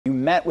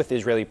met with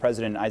Israeli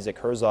President Isaac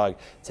Herzog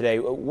today.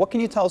 What can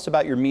you tell us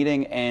about your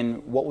meeting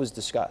and what was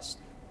discussed?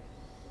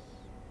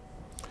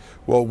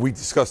 Well, we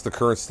discussed the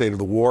current state of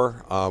the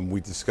war.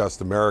 We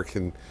discussed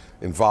American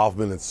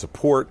involvement and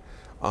support.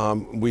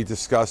 We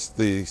discussed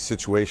the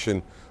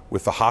situation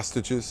with the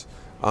hostages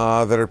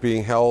that are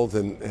being held,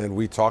 and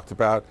we talked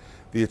about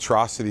the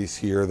atrocities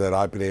here that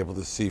I've been able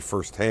to see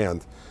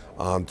firsthand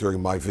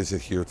during my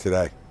visit here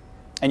today.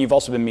 And you've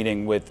also been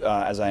meeting with,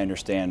 as I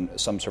understand,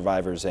 some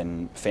survivors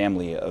and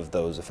family of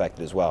those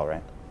affected as well,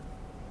 right?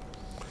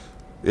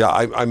 Yeah,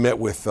 I met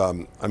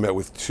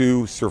with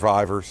two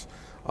survivors.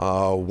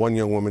 One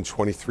young woman,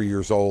 23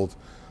 years old,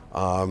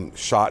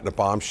 shot in a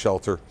bomb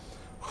shelter,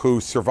 who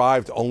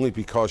survived only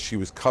because she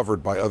was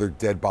covered by other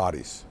dead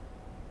bodies.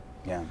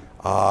 Yeah.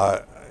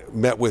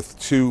 Met with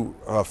two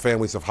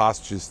families of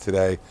hostages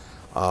today.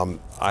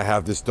 I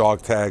have this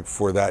dog tag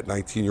for that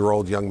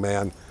 19-year-old young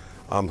man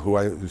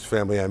whose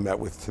family I met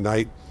with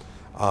tonight.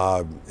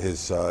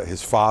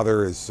 His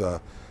father has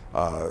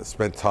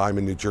spent time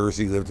in New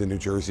Jersey, lived in New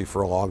Jersey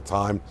for a long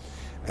time,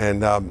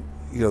 and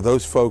you know,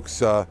 those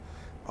folks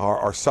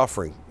are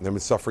suffering. They've been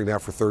suffering now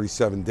for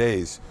 37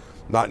 days,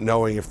 not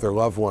knowing if their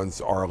loved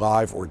ones are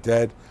alive or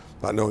dead,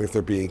 not knowing if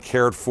they're being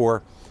cared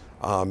for.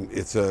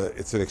 It's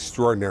an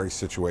extraordinary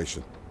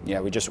situation. Yeah,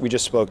 we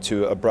just spoke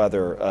to a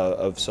brother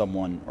of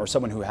someone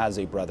who has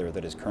a brother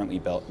that is currently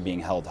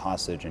being held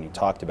hostage, and he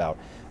talked about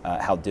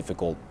how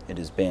difficult it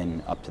has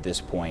been up to this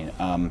point.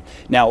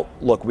 Now,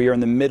 look, we are in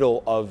the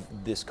middle of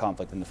this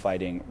conflict and the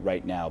fighting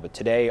right now, but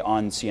today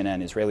on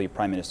CNN, Israeli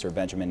Prime Minister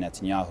Benjamin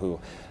Netanyahu,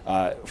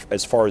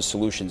 as far as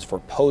solutions for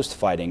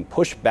post-fighting,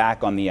 pushed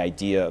back on the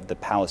idea of the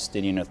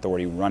Palestinian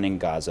Authority running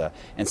Gaza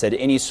and said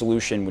any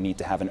solution would need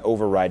to have an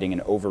overriding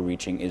and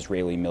overreaching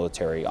Israeli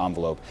military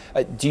envelope.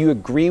 Do you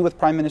agree with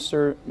Prime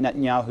Minister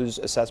Netanyahu's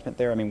assessment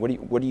there? I mean,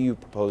 what do you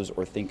propose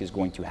or think is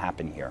going to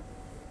happen here?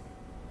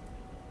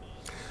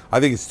 I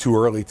think it's too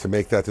early to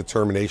make that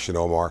determination,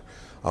 Omar.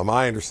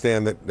 I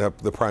understand that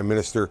the Prime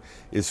Minister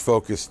is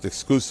focused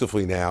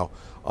exclusively now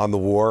on the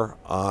war,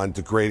 on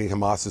degrading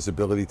Hamas's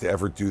ability to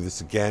ever do this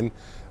again,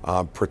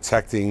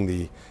 protecting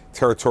the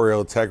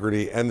territorial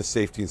integrity and the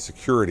safety and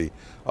security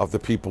of the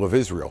people of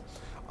Israel.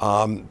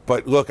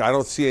 But look, I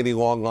don't see any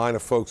long line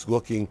of folks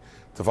looking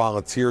to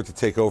volunteer to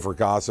take over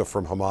Gaza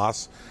from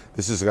Hamas.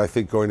 This is, I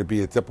think, going to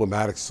be a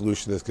diplomatic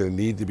solution that's going to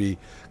need to be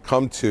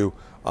come to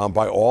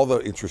by all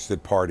the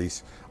interested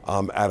parties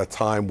at a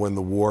time when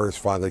the war is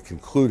finally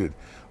concluded.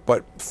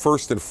 But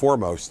first and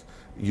foremost,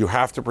 you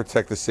have to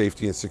protect the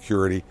safety and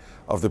security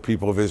of the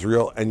people of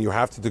Israel, and you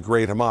have to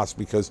degrade Hamas,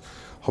 because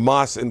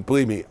Hamas, and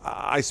believe me,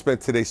 I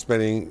spent today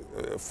spending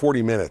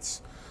 40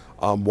 minutes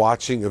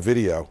watching a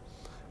video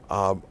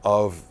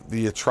of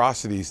the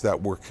atrocities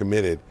that were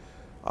committed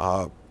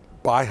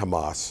by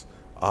Hamas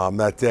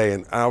that day.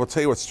 And I will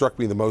tell you what struck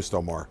me the most,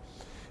 Omar.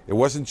 It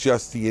wasn't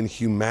just the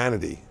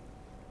inhumanity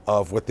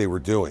of what they were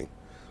doing,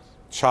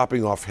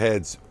 chopping off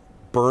heads,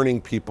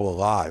 burning people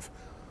alive,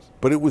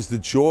 but it was the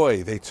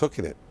joy they took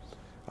in it.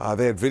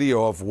 They had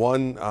video of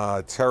one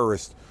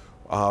terrorist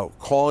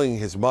calling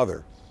his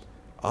mother,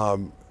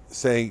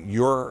 saying,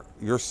 your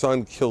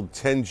son killed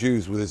 10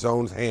 Jews with his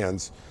own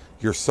hands,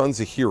 your son's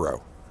a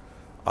hero.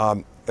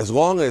 As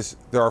long as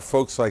there are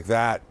folks like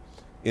that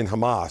in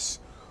Hamas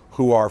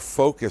who are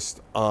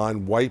focused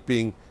on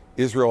wiping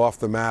Israel off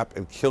the map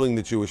and killing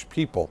the Jewish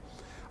people,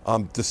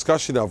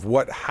 discussion of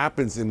what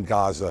happens in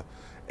Gaza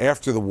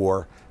after the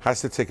war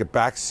has to take a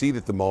back seat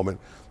at the moment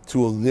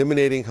to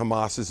eliminating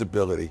Hamas's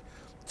ability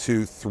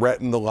to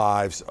threaten the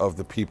lives of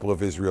the people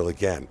of Israel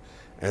again.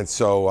 And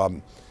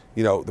so,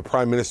 you know, the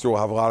Prime Minister will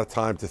have a lot of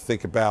time to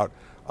think about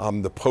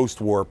the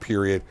post-war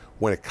period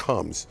when it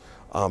comes.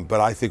 But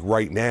I think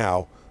right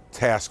now,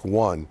 task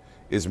one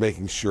is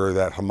making sure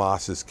that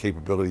Hamas's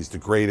capabilities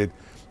degraded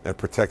and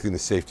protecting the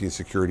safety and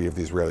security of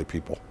the Israeli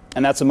people.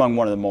 And that's among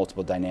one of the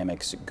multiple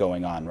dynamics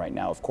going on right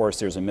now. Of course,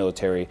 there's a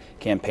military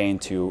campaign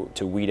to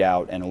weed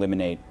out and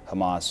eliminate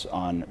Hamas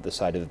on the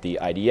side of the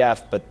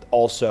IDF, but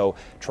also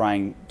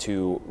trying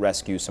to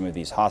rescue some of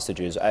these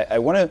hostages. I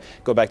want to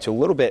go back to a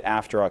little bit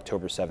after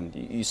October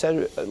 7th. You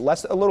said a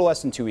little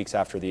less than 2 weeks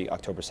after the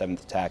October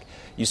 7th attack,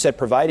 you said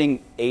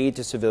providing aid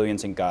to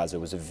civilians in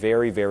Gaza was a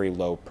very, very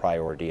low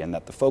priority, and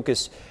that the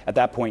focus at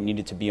that point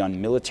needed to be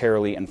on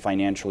militarily and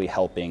financially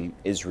helping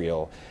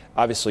Israel.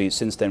 Obviously,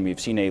 since then,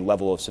 we've seen a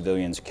level of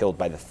civilians killed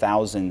by the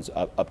thousands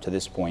up to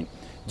this point.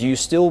 Do you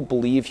still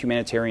believe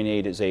humanitarian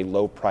aid is a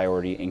low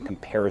priority in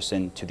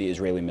comparison to the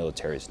Israeli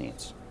military's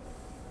needs?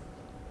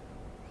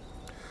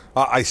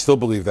 I still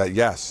believe that,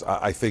 yes.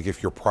 I think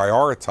if you're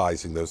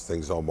prioritizing those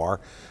things, Omar,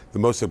 the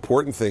most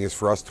important thing is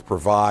for us to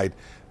provide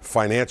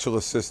financial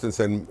assistance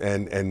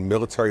and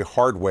military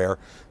hardware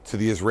to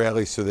the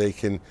Israelis so they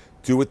can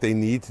do what they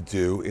need to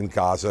do in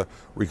Gaza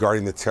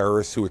regarding the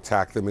terrorists who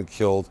attacked them and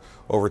killed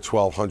over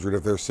 1,200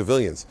 of their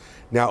civilians.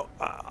 Now,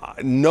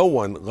 no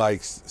one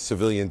likes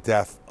civilian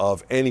death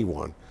of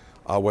anyone,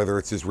 whether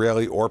it's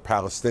Israeli or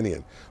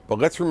Palestinian. But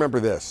let's remember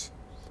this,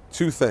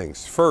 two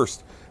things.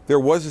 First, there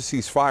was a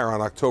ceasefire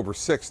on October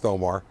 6th,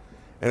 Omar,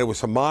 And it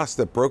was Hamas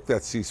that broke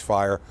that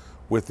ceasefire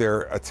with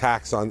their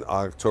attacks on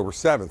October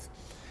 7th.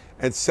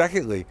 And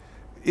secondly,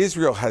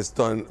 Israel has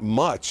done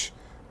much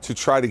to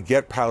try to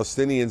get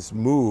Palestinians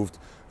moved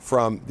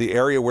from the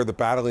area where the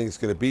battling is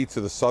going to be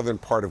to the southern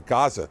part of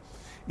Gaza.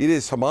 It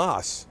is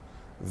Hamas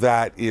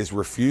that is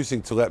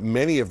refusing to let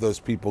many of those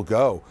people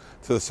go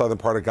to the southern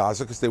part of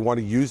Gaza because they want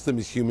to use them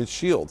as human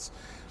shields.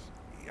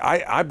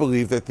 I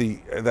believe that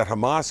that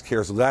Hamas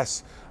cares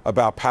less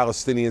about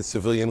Palestinian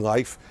civilian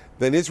life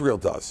than Israel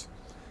does.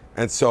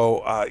 And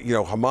so,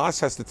 Hamas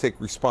has to take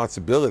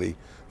responsibility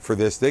for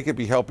this. They could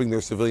be helping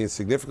their civilians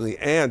significantly.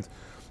 And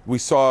we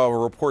saw a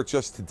report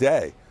just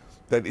today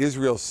that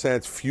Israel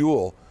sent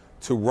fuel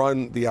to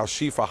run the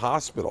Al-Shifa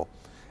hospital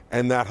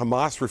and that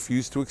Hamas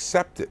refused to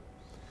accept it.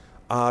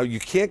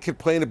 You can't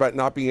complain about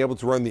not being able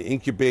to run the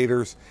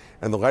incubators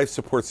and the life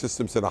support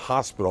systems in a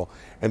hospital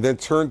and then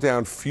turn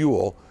down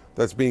fuel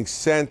that's being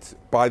sent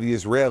by the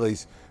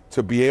Israelis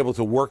to be able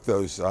to work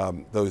those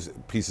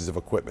pieces of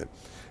equipment.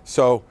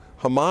 So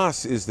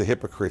Hamas is the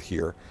hypocrite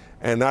here,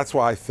 and that's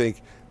why I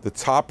think the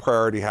top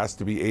priority has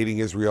to be aiding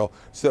Israel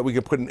so that we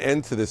can put an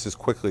end to this as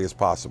quickly as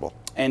possible.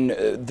 And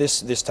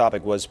this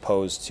topic was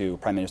posed to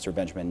Prime Minister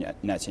Benjamin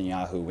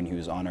Netanyahu when he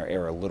was on our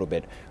air a little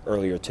bit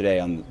earlier today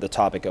on the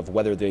topic of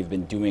whether they've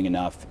been doing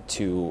enough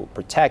to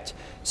protect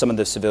some of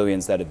the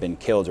civilians that have been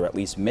killed, or at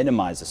least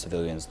minimize the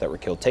civilians that were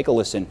killed. Take a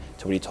listen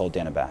to what he told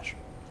Dana Bash.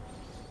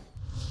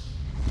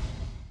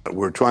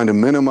 We're trying to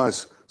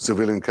minimize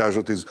civilian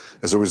casualties.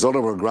 As a result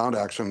of our ground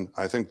action,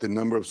 I think the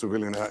number of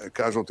civilian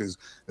casualties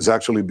is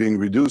actually being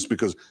reduced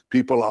because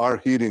people are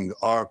heeding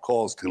our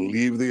calls to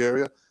leave the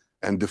area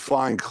and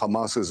defying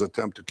Hamas's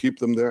attempt to keep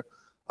them there.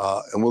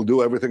 And we'll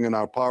do everything in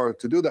our power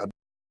to do that.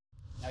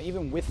 Now,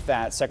 even with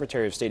that,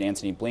 Secretary of State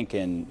Antony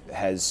Blinken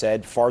has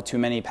said far too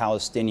many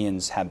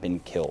Palestinians have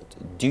been killed.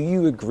 Do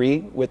you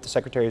agree with the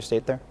Secretary of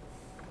State there?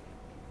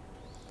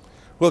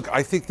 Look,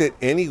 I think that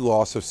any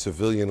loss of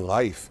civilian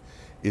life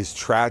is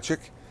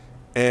tragic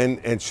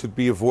and should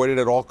be avoided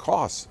at all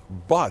costs.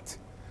 But,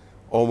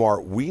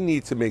 Omar, we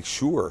need to make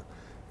sure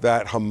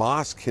that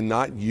Hamas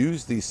cannot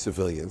use these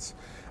civilians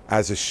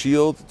as a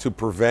shield to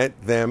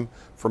prevent them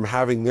from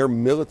having their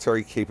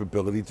military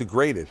capability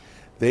degraded.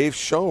 They've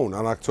shown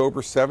on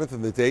October 7th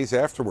and the days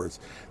afterwards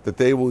that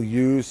they will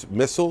use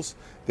missiles.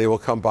 They will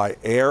come by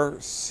air,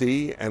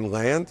 sea, and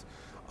land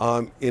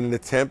in an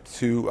attempt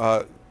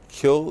to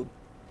kill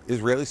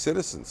Israeli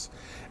citizens.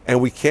 And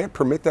we can't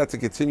permit that to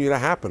continue to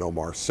happen,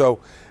 Omar. So,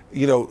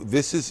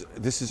 this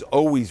is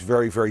always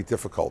very, very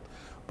difficult.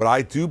 But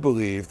I do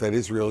believe that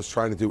Israel is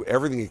trying to do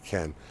everything it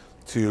can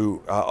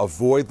to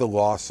avoid the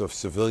loss of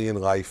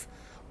civilian life,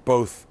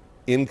 both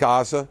in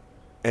Gaza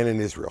and in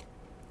Israel.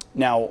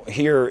 Now,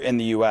 here in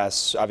the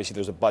U.S., obviously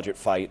there's a budget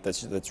fight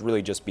that's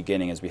really just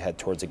beginning as we head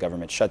towards a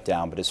government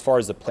shutdown. But as far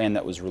as the plan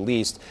that was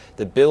released,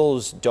 the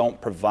bills don't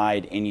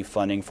provide any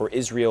funding for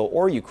Israel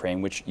or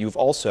Ukraine, which you've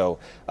also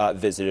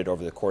visited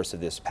over the course of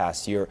this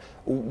past year.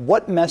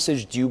 What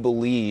message do you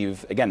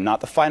believe, again,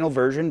 not the final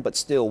version, but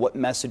still, what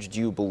message do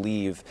you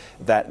believe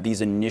that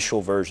these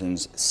initial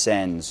versions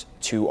sends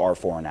to our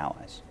foreign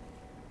allies?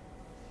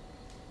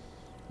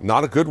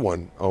 Not a good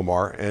one,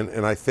 Omar,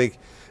 and I think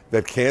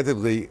that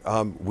candidly,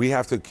 we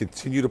have to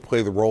continue to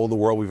play the role in the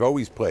world we've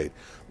always played.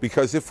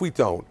 Because if we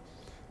don't,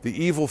 the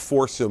evil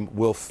foursome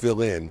will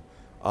fill in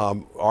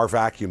our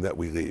vacuum that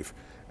we leave.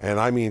 And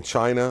I mean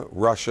China,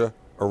 Russia,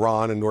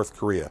 Iran, and North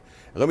Korea.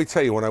 And let me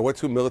tell you, when I went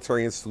to a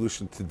military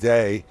installation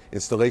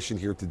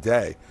here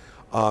today,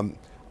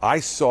 I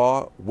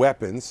saw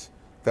weapons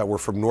that were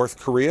from North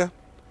Korea,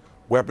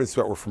 weapons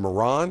that were from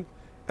Iran,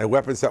 and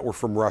weapons that were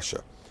from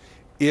Russia.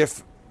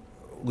 If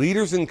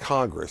leaders in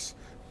Congress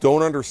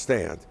don't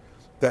understand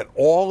that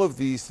all of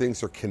these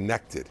things are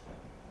connected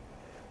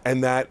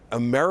and that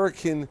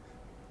American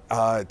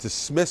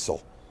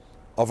dismissal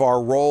of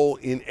our role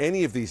in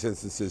any of these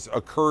instances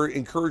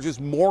encourages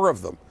more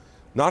of them,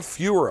 not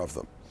fewer of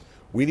them.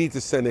 We need to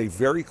send a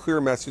very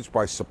clear message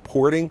by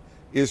supporting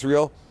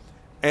Israel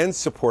and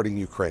supporting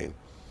Ukraine.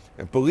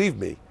 And believe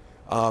me,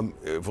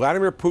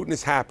 Vladimir Putin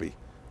is happy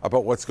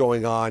about what's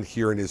going on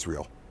here in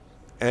Israel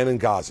and in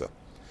Gaza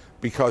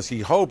because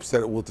he hopes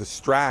that it will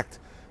distract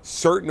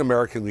certain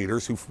American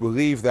leaders who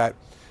believe that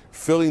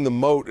filling the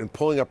moat and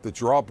pulling up the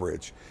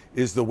drawbridge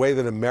is the way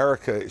that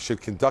America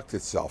should conduct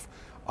itself.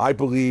 I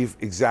believe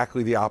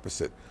exactly the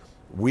opposite.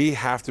 We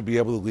have to be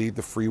able to lead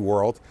the free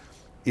world.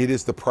 It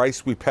is the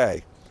price we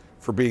pay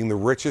for being the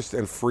richest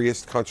and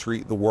freest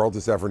country the world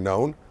has ever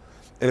known.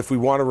 And if we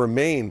want to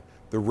remain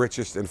the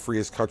richest and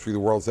freest country the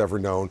world's ever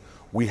known,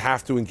 we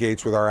have to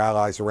engage with our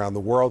allies around the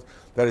world.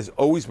 That has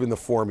always been the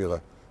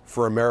formula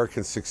for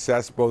American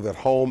success, both at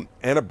home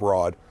and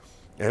abroad.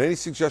 And any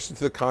suggestion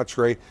to the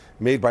contrary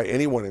made by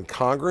anyone in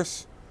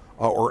Congress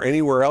or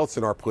anywhere else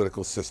in our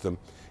political system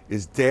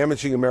is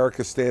damaging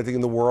America's standing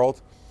in the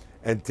world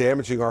and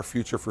damaging our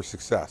future for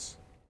success.